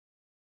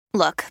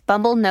Look,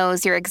 Bumble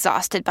knows you're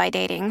exhausted by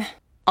dating.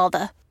 All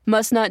the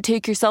must not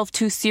take yourself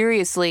too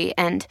seriously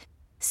and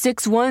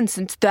 6'1"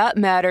 since that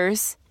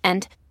matters.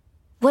 And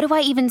what do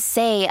I even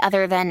say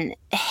other than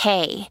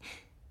hey?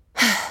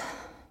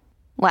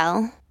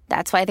 Well,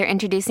 that's why they're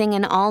introducing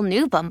an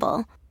all-new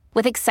Bumble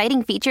with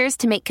exciting features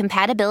to make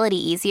compatibility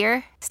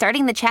easier,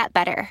 starting the chat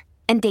better,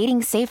 and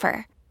dating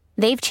safer.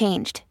 They've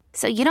changed,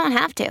 so you don't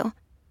have to.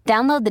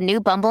 Download the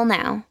new Bumble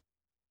now.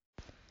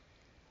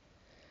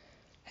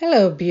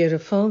 Hello,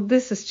 beautiful.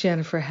 This is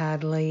Jennifer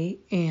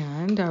Hadley,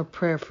 and our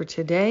prayer for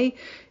today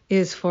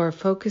is for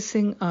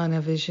focusing on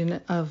a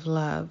vision of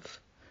love.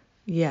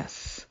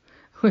 Yes,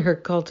 we're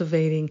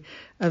cultivating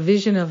a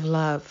vision of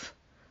love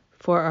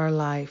for our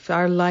life.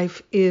 Our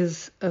life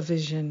is a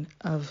vision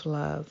of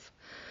love.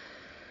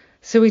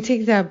 So we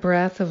take that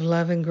breath of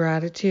love and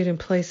gratitude and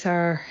place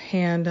our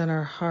hand on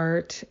our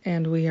heart,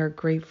 and we are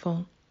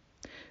grateful.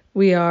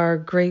 We are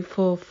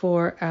grateful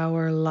for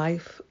our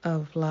life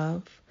of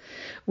love.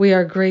 We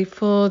are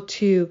grateful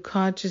to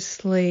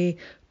consciously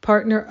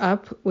partner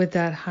up with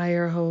that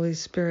higher Holy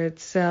Spirit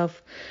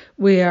self.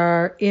 We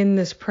are in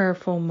this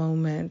prayerful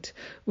moment.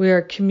 We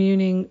are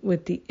communing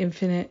with the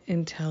infinite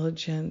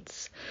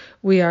intelligence.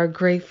 We are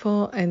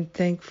grateful and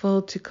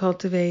thankful to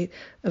cultivate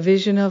a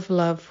vision of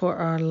love for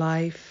our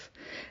life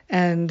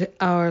and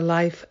our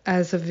life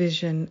as a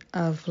vision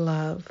of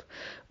love.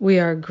 We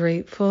are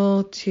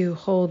grateful to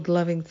hold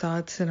loving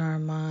thoughts in our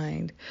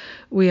mind.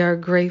 We are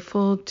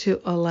grateful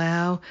to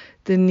allow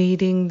the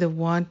needing, the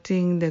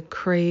wanting, the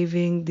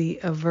craving, the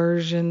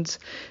aversions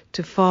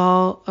to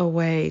fall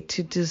away,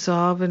 to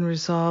dissolve and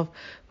resolve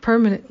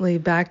permanently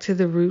back to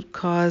the root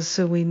cause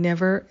so we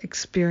never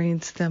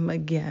experience them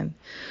again.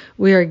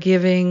 We are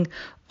giving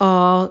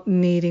all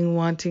needing,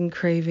 wanting,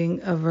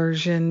 craving,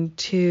 aversion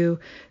to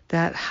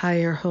that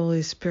higher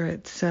Holy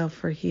Spirit self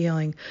for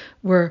healing.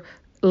 We're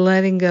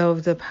letting go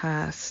of the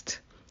past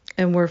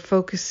and we're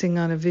focusing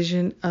on a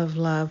vision of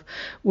love.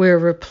 We're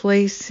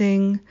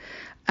replacing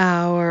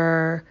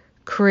our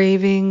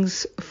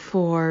cravings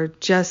for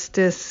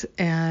justice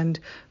and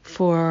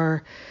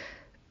for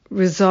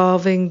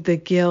resolving the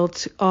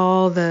guilt,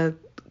 all the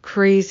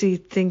crazy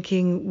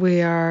thinking.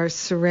 We are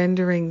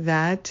surrendering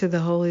that to the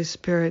Holy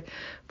Spirit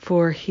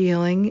for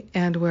healing,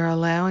 and we're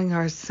allowing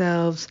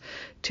ourselves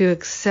to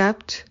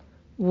accept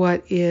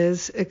what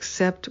is,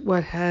 accept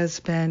what has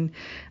been,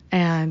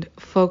 and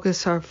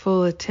focus our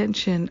full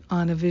attention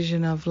on a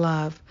vision of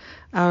love,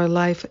 our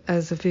life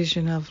as a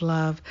vision of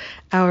love,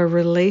 our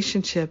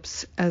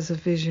relationships as a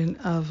vision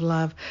of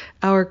love,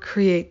 our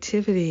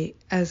creativity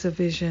as a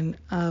vision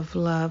of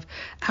love,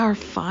 our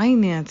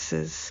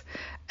finances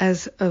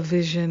as a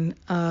vision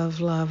of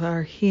love,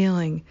 our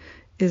healing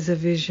is a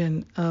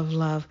vision of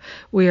love.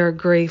 We are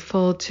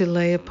grateful to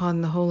lay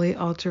upon the holy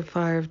altar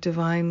fire of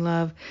divine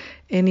love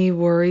any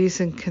worries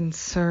and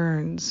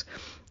concerns.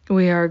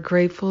 We are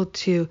grateful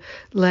to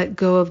let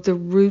go of the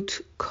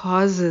root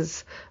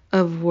causes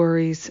of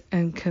worries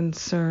and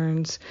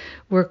concerns.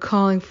 We're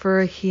calling for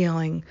a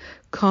healing,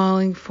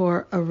 calling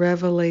for a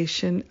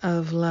revelation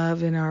of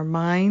love in our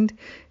mind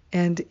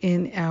and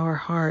in our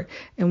heart,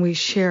 and we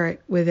share it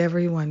with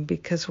everyone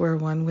because we're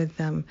one with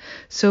them.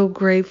 So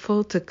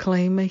grateful to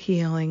claim a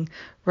healing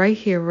right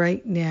here,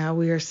 right now.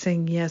 We are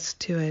saying yes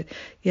to it,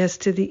 yes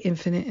to the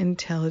infinite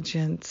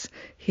intelligence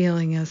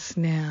healing us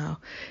now.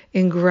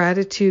 In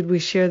gratitude, we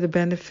share the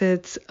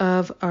benefits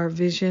of our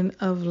vision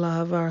of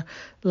love, our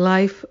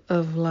life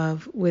of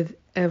love with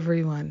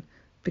everyone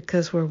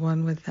because we're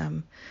one with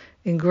them.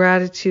 In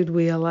gratitude,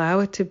 we allow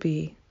it to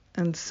be,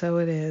 and so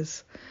it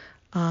is.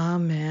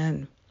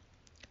 Amen.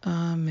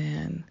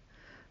 Amen.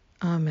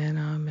 Amen.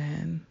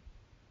 Amen.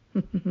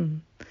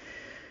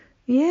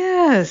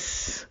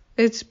 Yes,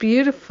 it's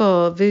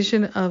beautiful.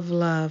 Vision of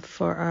love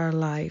for our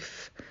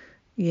life.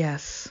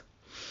 Yes.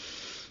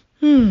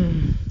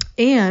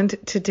 And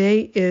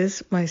today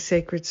is my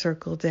Sacred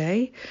Circle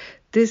Day.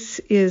 This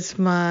is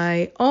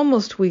my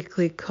almost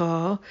weekly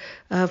call.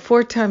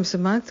 4 times a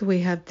month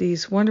we have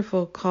these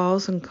wonderful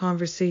calls and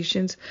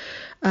conversations.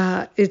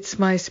 It's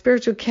my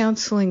spiritual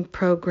counseling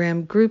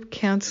program, group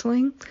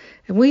counseling,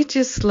 and we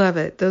just love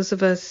it. Those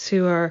of us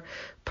who are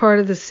part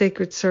of the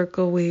Sacred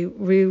Circle, we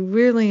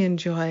really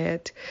enjoy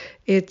it.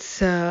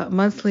 It's a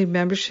monthly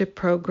membership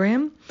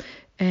program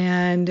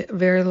and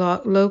very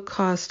low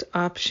cost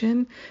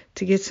option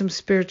to get some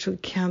spiritual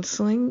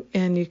counseling,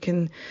 and you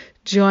can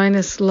join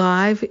us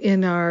live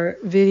in our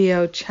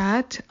video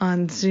chat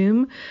on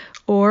Zoom,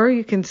 or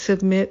you can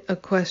submit a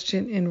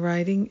question in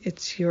writing.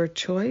 It's your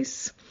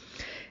choice,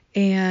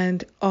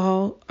 and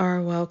all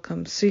are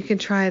welcome. So you can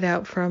try it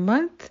out for a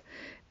month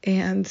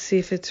and see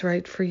if it's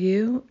right for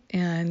you,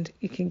 and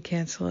you can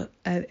cancel it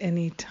at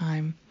any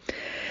time.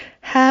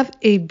 Have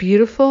a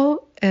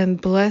beautiful and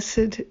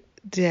blessed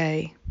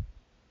day,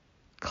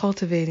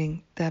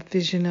 cultivating that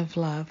vision of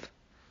love.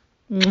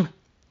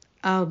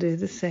 I'll do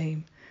the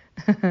same.